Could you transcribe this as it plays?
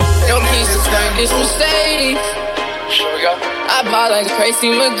this Mercedes. Here we go. I bought like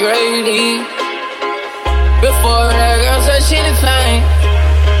Tracy McGrady. Before that girl said she the pain,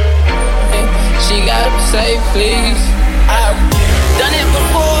 she gotta say please. I've done it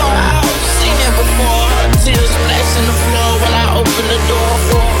before, I've seen it before. Tears splashing the floor when I open the door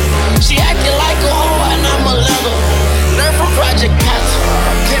for her. She acting like a hoe and I'm a lover. Learn from Project Cancer,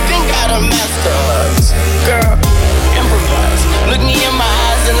 Pippin got a master's. Girl, improvise. Look me in my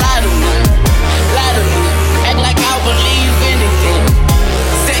eyes and lie to me. Lie to me, act like I believe anything.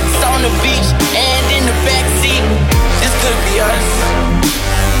 Sex on the beach and in the backseat. This could be us.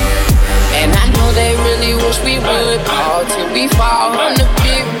 And I know they really wish we would all till we fall. I'm the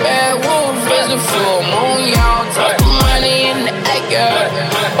big bad wolf, it's a full moon, y'all. Take the money in the egg, girl.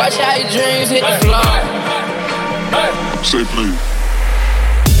 Watch how your dreams hit the floor. Say please.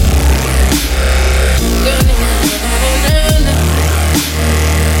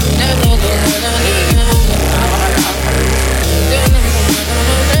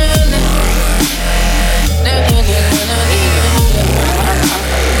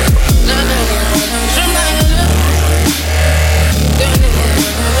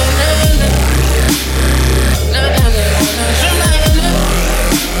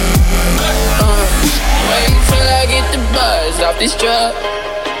 Off this drug.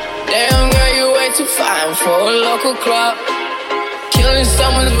 Damn girl, you way too fine for a local club. Killing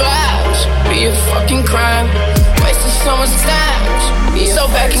someone's vibes be a fucking crime. Wasting someone's time be so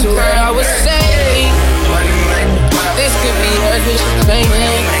back in where I was saying. This could be us, bitch,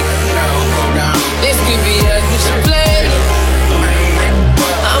 playing. This could be us, bitch, playing.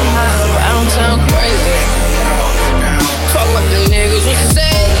 I'm around town crazy. Fuck what the niggas was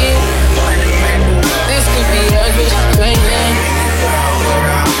saying. This could be us, bitch, playing.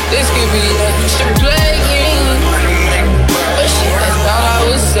 This could be us, bitch, playing. But shit, that's all I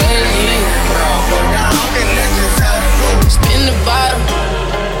was saying. Spin the bottle.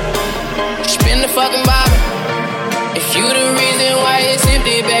 Spin the fucking bottle. If you the reason why it's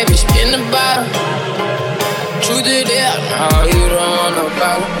empty, baby, spin the bottle. Truth or dare, no, you don't want no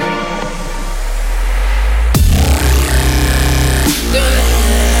problem.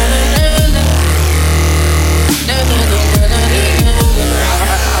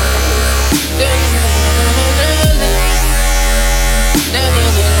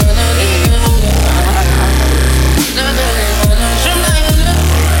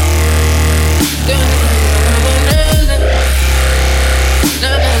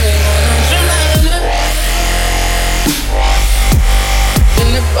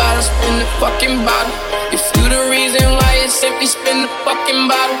 Spin the fucking bottle. If you the reason why it's empty, spin the fucking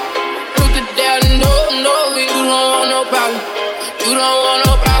bottle. Put it down, no, you don't want no problem. You don't want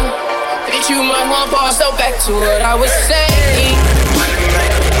no problem. Bitch, you might want pause, so back to what I was saying.